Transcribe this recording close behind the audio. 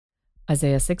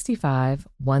Isaiah 65,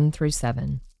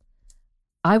 1-7.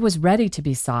 I was ready to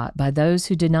be sought by those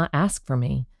who did not ask for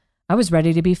me. I was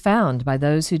ready to be found by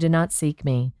those who did not seek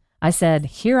me. I said,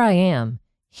 here I am,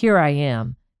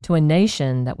 to a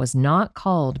nation that was not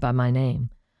called by my name.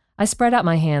 I spread out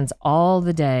my hands all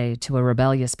the day to a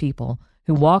rebellious people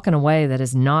who walk in a way that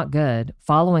is not good,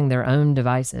 following their own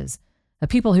devices. A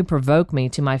people who provoke me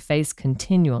to my face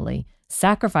continually,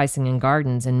 sacrificing in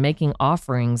gardens and making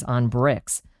offerings on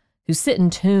bricks, who sit in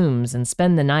tombs and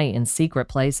spend the night in secret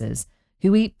places,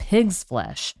 who eat pig's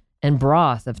flesh and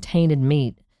broth of tainted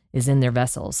meat is in their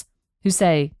vessels, who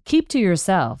say, keep to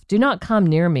yourself, do not come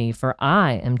near me, for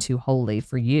I am too holy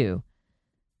for you.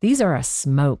 These are a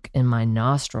smoke in my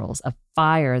nostrils, a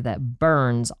fire that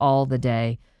burns all the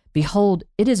day. Behold,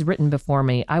 it is written before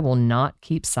me, I will not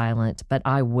keep silent, but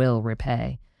I will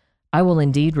repay. I will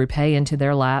indeed repay into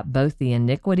their lap both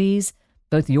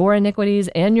your iniquities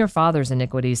and your father's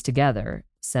iniquities together,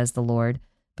 says the Lord,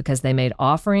 because they made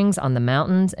offerings on the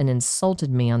mountains and insulted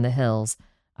me on the hills.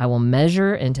 I will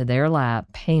measure into their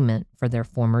lap payment for their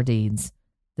former deeds.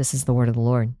 This is the word of the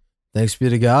Lord. Thanks be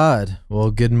to God.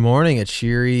 Well, good morning. A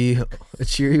cheery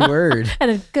word.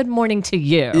 And a good morning to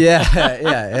you. Yeah.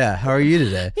 How are you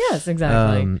today? Yes,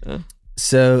 exactly.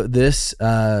 So this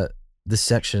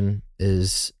section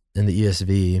is in the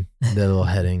ESV. The little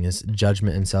heading is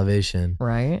judgment and salvation.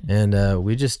 Right. And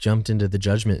we just jumped into the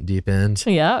judgment deep end.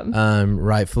 Yeah.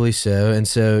 Rightfully so. And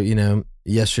so,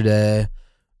 yesterday,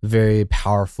 very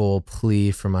powerful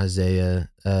plea from Isaiah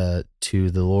to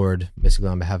the Lord, basically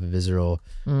on behalf of Israel,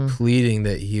 pleading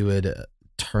that he would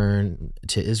turn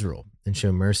to Israel and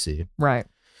show mercy. Right.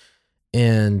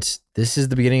 And this is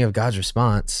the beginning of God's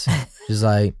response. She's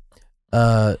like,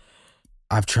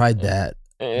 I've tried that,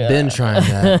 been trying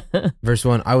that. Verse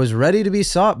 1, I was ready to be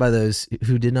sought by those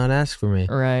who did not ask for me.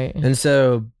 Right. And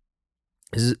so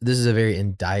this is a very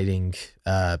indicting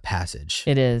passage.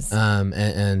 It is.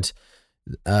 And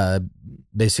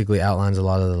basically outlines a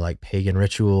lot of the pagan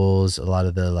rituals, a lot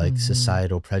of the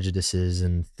societal prejudices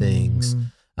and things,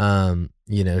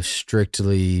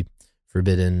 strictly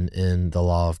forbidden in the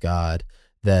law of God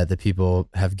that the people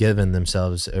have given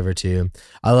themselves over to.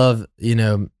 I love,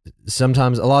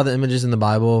 sometimes a lot of the images in the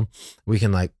Bible we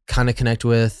can kind of connect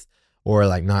with or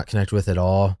not connect with at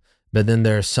all. But then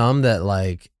there are some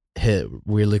that hit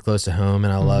weirdly close to home.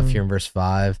 And I love here in verse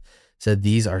 5, said,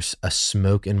 these are a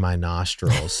smoke in my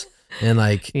nostrils. And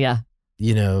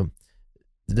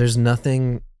there's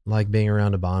nothing like being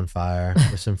around a bonfire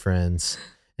with some friends,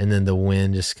 and then the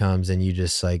wind just comes and you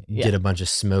just get a bunch of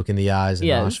smoke in the eyes and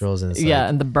nostrils, and it's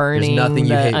and the burning, there's nothing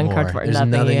you hate more. Uncomfortable. There's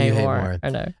nothing you hate more. I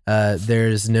know.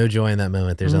 There's no joy in that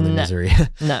moment. There's only misery.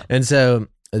 No. And so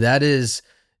that is,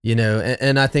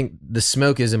 and I think the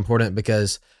smoke is important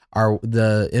because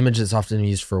the image that's often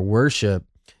used for worship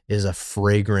is a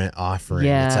fragrant offering.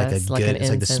 Yeah, it's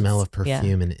like the smell of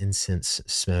perfume and incense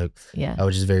smoke,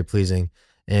 which is very pleasing.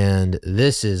 And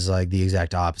this is the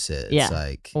exact opposite. Yeah.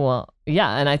 It's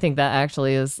and I think that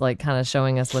actually is kind of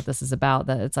showing us what this is about,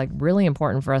 that it's really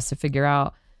important for us to figure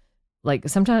out,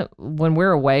 sometimes when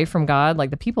we're away from God,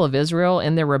 the people of Israel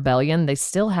in their rebellion, they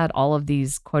still had all of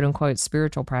these quote unquote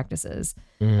spiritual practices.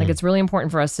 It's really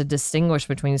important for us to distinguish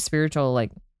between spiritual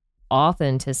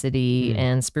authenticity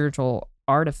and spiritual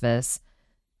artifice,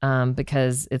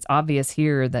 because it's obvious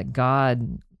here that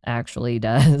God actually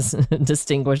does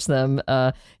distinguish them,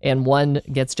 and one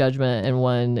gets judgment and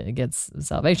one gets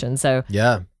salvation. So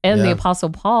the Apostle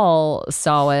Paul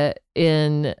saw it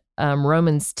in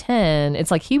Romans 10.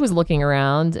 It's he was looking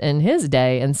around in his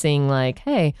day and seeing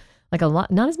hey,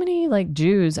 not as many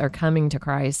Jews are coming to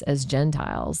Christ as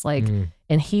Gentiles.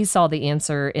 And he saw the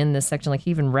answer in this section. He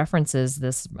even references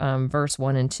this verse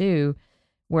 1 and 2,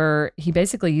 where he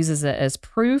basically uses it as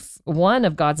proof, one,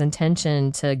 of God's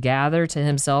intention to gather to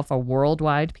himself a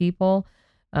worldwide people,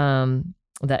 and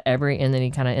then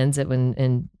he kind of ends it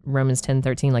in Romans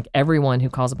 10:13, everyone who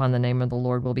calls upon the name of the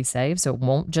Lord will be saved. So it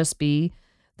won't just be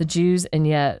the Jews. And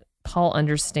yet Paul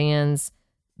understands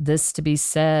this to be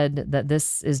said, that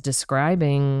this is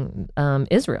describing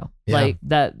Israel.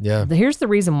 Here's the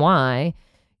reason why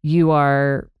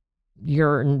you're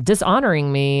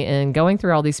dishonoring me and going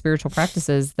through all these spiritual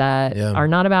practices that are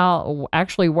not about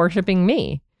actually worshiping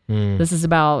me. This is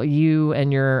about you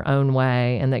and your own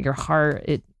way, and that your heart,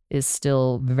 it is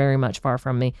still very much far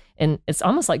from me. And it's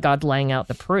almost like God laying out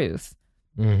the proof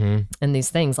in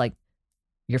these things,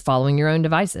 you're following your own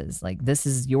devices. This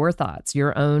is your thoughts,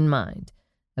 your own mind.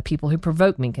 The people who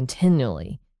provoke me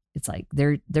continually, it's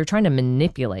they're trying to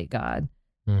manipulate God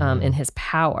in his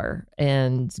power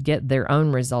and get their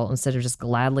own result instead of just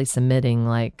gladly submitting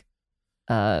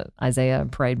Isaiah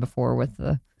prayed before with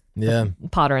the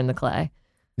potter and the clay.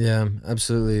 Yeah,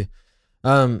 absolutely.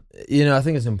 I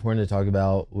think it's important to talk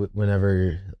about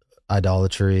whenever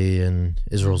idolatry and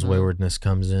Israel's waywardness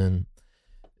comes in.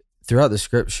 Throughout the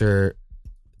scripture,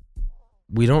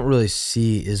 we don't really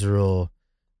see Israel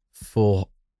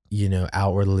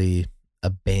outwardly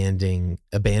abandoning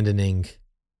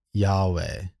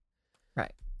Yahweh.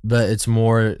 Right. But it's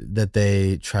more that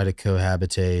they try to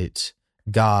cohabitate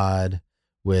God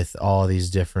with all these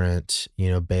different,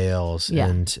 Baals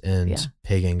and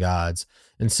pagan gods.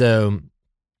 And so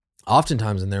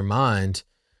oftentimes in their mind,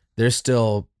 they're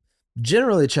still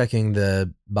generally checking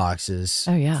the boxes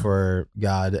for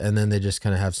God. And then they just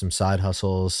kind of have some side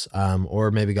hustles,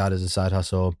 or maybe God is a side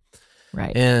hustle.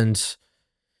 Right. And,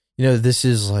 this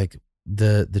is like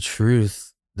the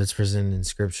truth that's presented in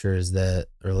scripture is that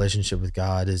a relationship with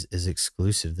God is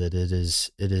exclusive, that it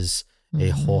is a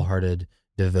wholehearted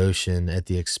devotion at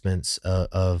the expense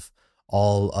of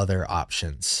all other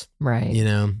options. Right.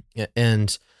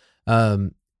 And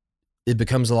it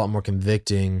becomes a lot more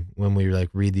convicting when we like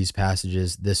read these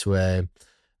passages this way,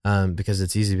 because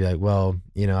it's easy to be like, well,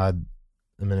 I'm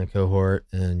in a cohort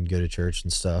and go to church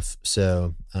and stuff.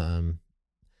 So,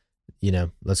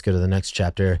 let's go to the next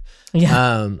chapter.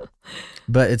 Yeah.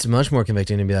 But it's much more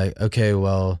convicting to be like, okay,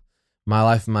 well, my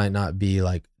life might not be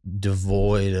like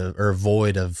void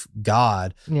of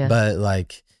God, but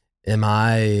like, am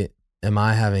I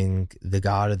having the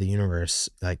God of the universe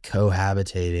like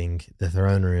cohabitating the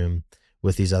throne room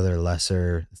with these other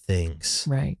lesser things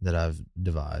that I've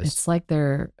devised? It's like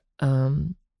they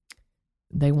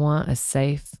want a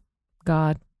safe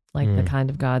God, like the kind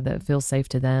of God that feels safe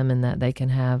to them and that they can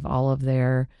have all of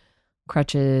their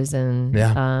crutches and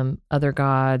other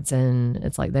gods. And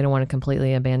it's like they don't want to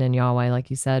completely abandon Yahweh, like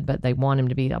you said, but they want him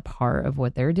to be a part of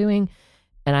what they're doing.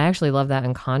 And I actually love that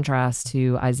in contrast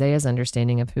to Isaiah's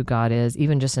understanding of who God is,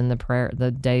 even just in the prayer,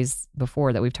 the days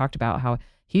before that we've talked about, how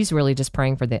he's really just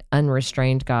praying for the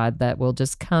unrestrained God that will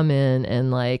just come in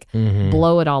and like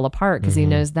blow it all apart, because he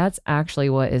knows that's actually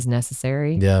what is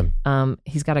necessary. Yeah.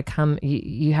 He's got to come.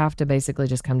 You have to basically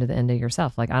just come to the end of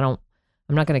yourself. Like, I'm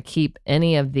not going to keep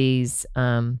any of these,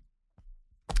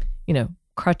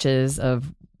 crutches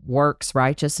of works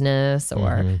righteousness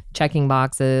or checking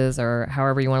boxes or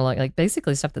however you want to like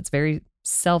basically stuff that's very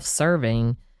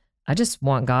self-serving. I just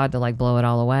want God to like blow it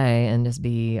all away and just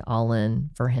be all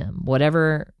in for him.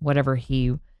 Whatever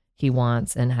he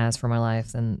wants and has for my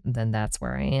life, and then that's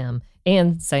where I am.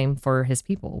 And same for his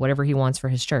people. Whatever he wants for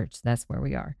his church, that's where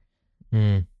we are.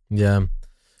 Yeah.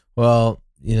 Well,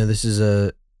 this is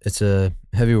it's a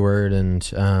heavy word,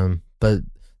 and but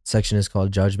section is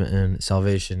called Judgment and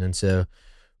Salvation. And so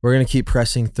we're going to keep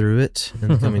pressing through it in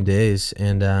the coming days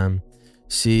and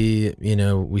see,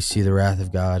 we see the wrath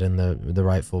of God and the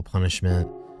rightful punishment.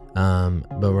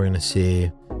 But we're going to see,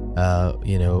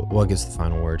 what gets the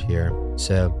final word here.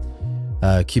 So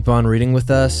keep on reading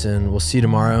with us, and we'll see you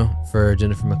tomorrow. For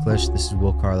Jennifer McClish, this is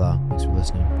Will Carlisle. Thanks for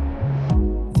listening.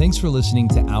 Thanks for listening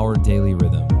to Our Daily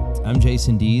Rhythm. I'm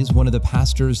Jason Dees, one of the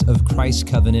pastors of Christ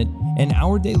Covenant, and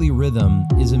Our Daily Rhythm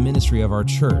is a ministry of our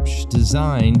church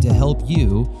designed to help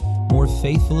you more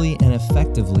faithfully and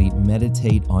effectively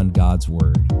meditate on God's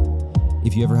Word.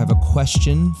 If you ever have a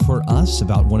question for us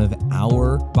about one of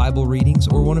our Bible readings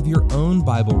or one of your own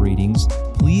Bible readings,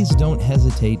 please don't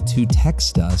hesitate to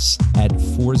text us at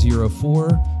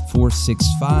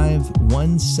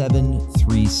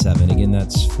 404-465-1737. Again,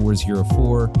 that's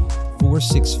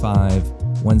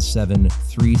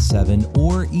 404-465-1737,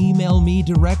 or email me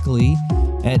directly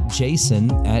at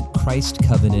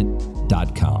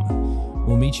jason@christcovenant.com.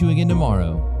 We'll meet you again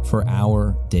tomorrow for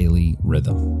Our Daily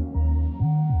Rhythm.